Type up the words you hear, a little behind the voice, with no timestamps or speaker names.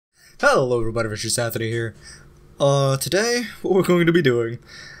Hello everybody, Richard Anthony here. Today, what we're going to be doing,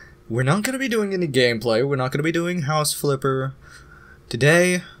 we're not going to be doing any gameplay, we're not going to be doing House Flipper.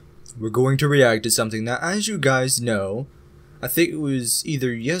 Today, we're going to react to something that, as you guys know, I think it was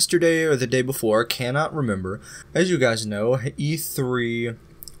either yesterday or the day before, cannot remember. As you guys know, E3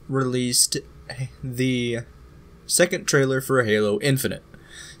 released the second trailer for Halo Infinite.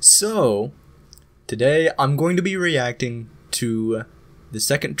 So, today I'm going to be reacting to the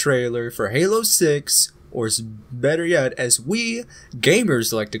second trailer for Halo 6, or better yet, as we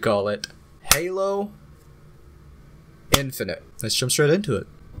gamers like to call it, Halo Infinite. Let's jump straight into it.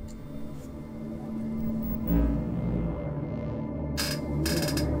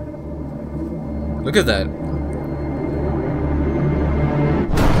 Look at that.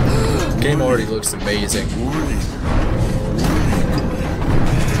 Game already looks amazing.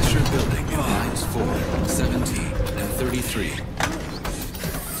 Pressure building in lines 4, 17, and 33.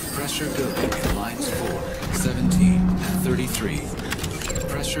 Pressure building in lines 4, 17, and 33.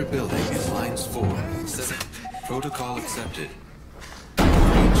 Pressure building in lines 4, 7. Protocol accepted.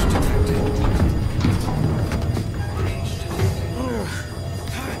 Breach detected.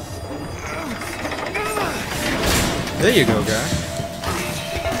 There you go, guy.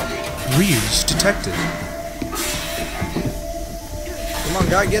 Breach detected. Come on,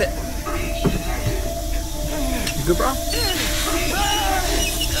 guy, get it. You good, bro?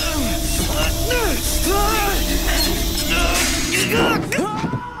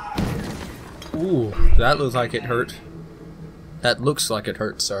 Ooh, that looks like it hurt. That looks like it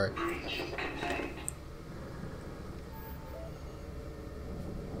hurt, sorry.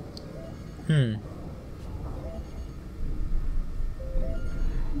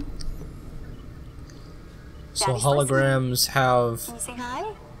 So Daddy's holograms have Can you say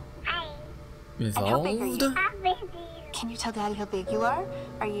hi? evolved? Can you tell Daddy how big you are?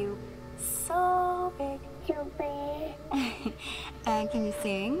 Are you so big? And can you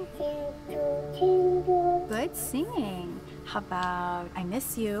sing? Good singing. How about I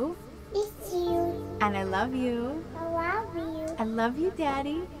miss you? And I love you. I love you,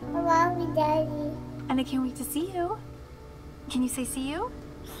 Daddy. And I can't wait to see you. Can you say see you?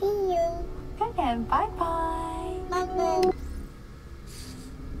 Good, and bye-bye.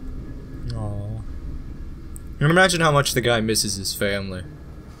 Aww. And imagine how much the guy misses his family.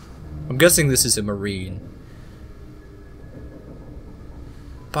 I'm guessing this is a Marine.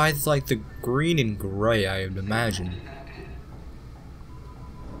 By like the green and gray, I would imagine.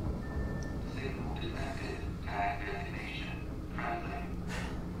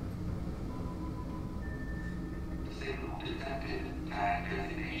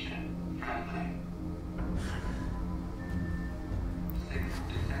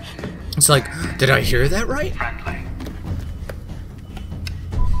 It's like, did I hear that right? Friendly.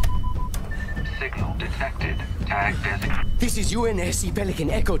 Signal detected. Tag designated. This is UNSC Pelican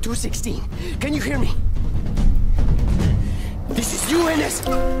Echo 216. Can you hear me? This is UNS.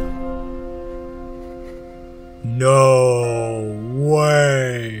 No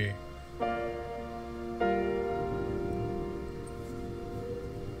way.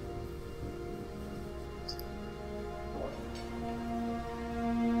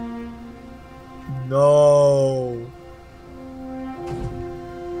 No.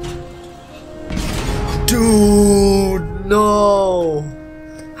 Dude, no.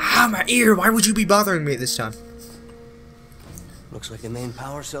 Ah, my ear. Why would you be bothering me this time? Looks like the main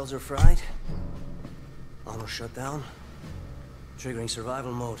power cells are fried. Almost shut down. Triggering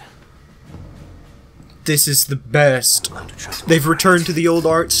survival mode. This is the best. Time to try to They've returned to the old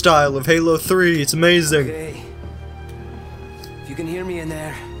art style of Halo 3. It's amazing. Okay. If you can hear me in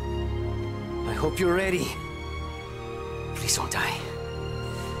there, I hope you're ready. Please don't die.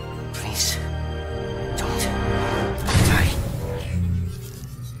 Please don't die.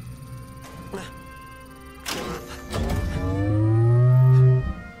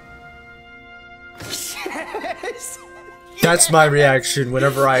 Yes! That's my reaction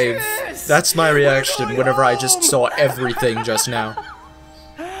whenever That's my reaction whenever I just saw everything just now.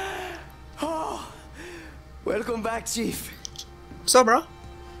 Oh, welcome back, Chief. What's up, bro?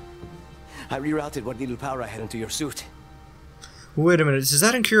 I rerouted what little power I had into your suit. Wait a minute. Does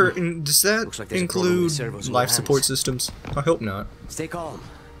that Looks like there's a problem include with servos in life your support hands. systems? I hope not. Stay calm.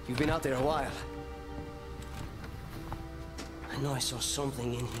 You've been out there a while. I know I saw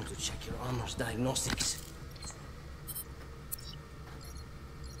something in here to check your armor's diagnostics.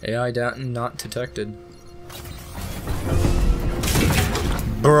 AI not detected.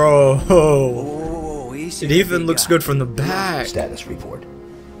 Bro. Whoa, easy. It even big looks guy. good from the back. Status report.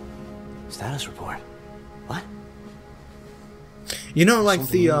 Status report. What? You know, like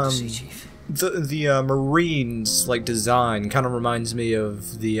Something you need to see, Chief. the Marines like design kind of reminds me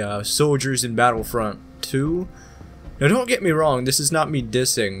of the soldiers in Battlefront 2. Now, don't get me wrong. This is not me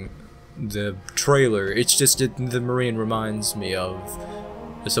dissing the trailer. It's just that the Marine reminds me of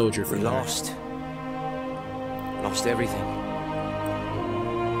a soldier from We there. lost everything.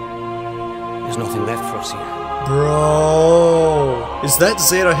 There's nothing left for us here. Bro, is that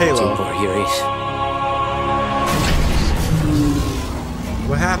Zeta Team Halo? over here is.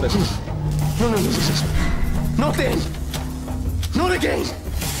 What happened? No. Not then. Not again.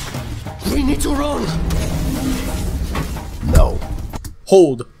 We need to run. No.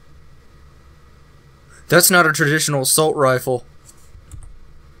 Hold. That's not a traditional assault rifle.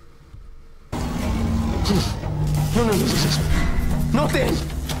 No. Not then.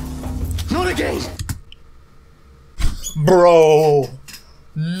 Not again. Bro.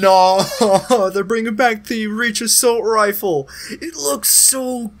 No, they're bringing back the Reach assault rifle. It looks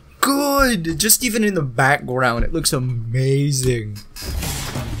so good. Just even in the background, it looks amazing.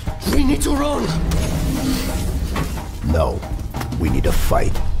 We need to run. No, we need to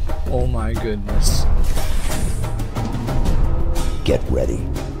fight. Oh my goodness. Get ready.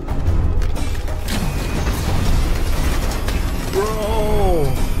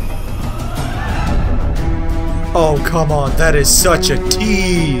 Bro. Oh, come on. That is such a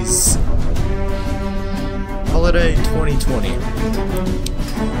tease. Holiday 2020.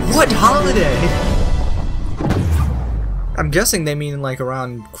 What holiday? I'm guessing they mean like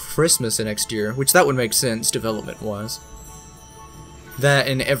around Christmas of next year, which that would make sense development-wise. That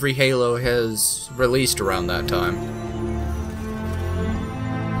and every Halo has released around that time.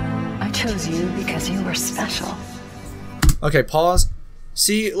 I chose you because you were special. Okay, pause.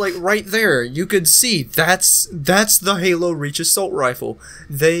 See, like right there, you could see that's the Halo Reach assault rifle.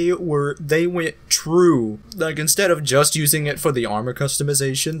 They went true. Like instead of just using it for the armor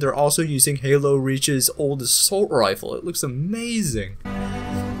customization, they're also using Halo Reach's old assault rifle. It looks amazing.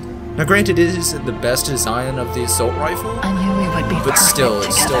 Now granted, it isn't the best design of the assault rifle, I knew we would be but perfect still, it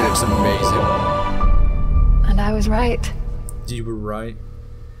together. still looks amazing. And I was right. You were right.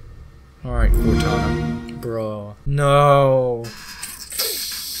 Alright, Cortana. Bro. No.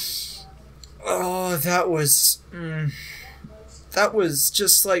 Oh, that was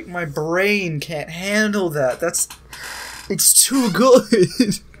just like my brain can't handle that. It's too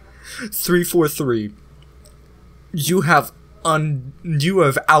good. 343. You have outdone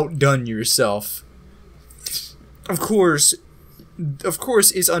yourself. Of course,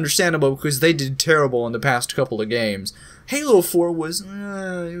 it's understandable because they did terrible in the past couple of games. Halo 4 was,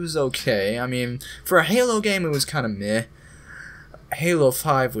 it was okay. I mean, for a Halo game, it was kind of meh. Halo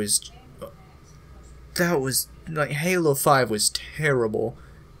 5 was, Halo 5 was terrible.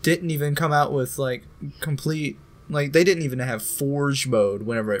 Didn't even come out with, like, complete, like, they didn't even have Forge mode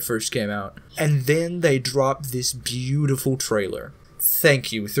whenever it first came out. And then they dropped this beautiful trailer.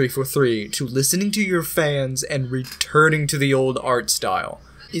 Thank you, 343, to listening to your fans and returning to the old art style.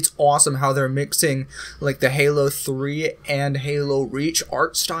 It's awesome how they're mixing like the Halo 3 and Halo Reach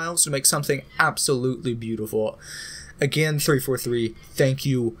art styles to make something absolutely beautiful. Again, 343, thank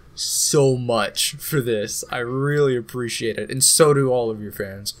you so much for this. I really appreciate it, and so do all of your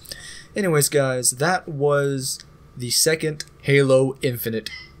fans. Anyways, guys, that was the second Halo Infinite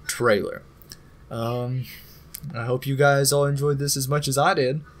trailer. I hope you guys all enjoyed this as much as I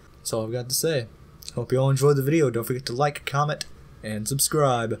did. That's all I've got to say. Hope you all enjoyed the video. Don't forget to like, comment, and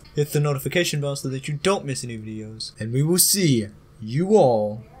subscribe. Hit the notification bell so that you don't miss any videos. And we will see you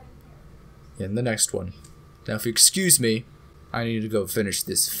all in the next one. Now, if you excuse me, I need to go finish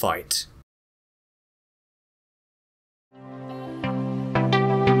this fight.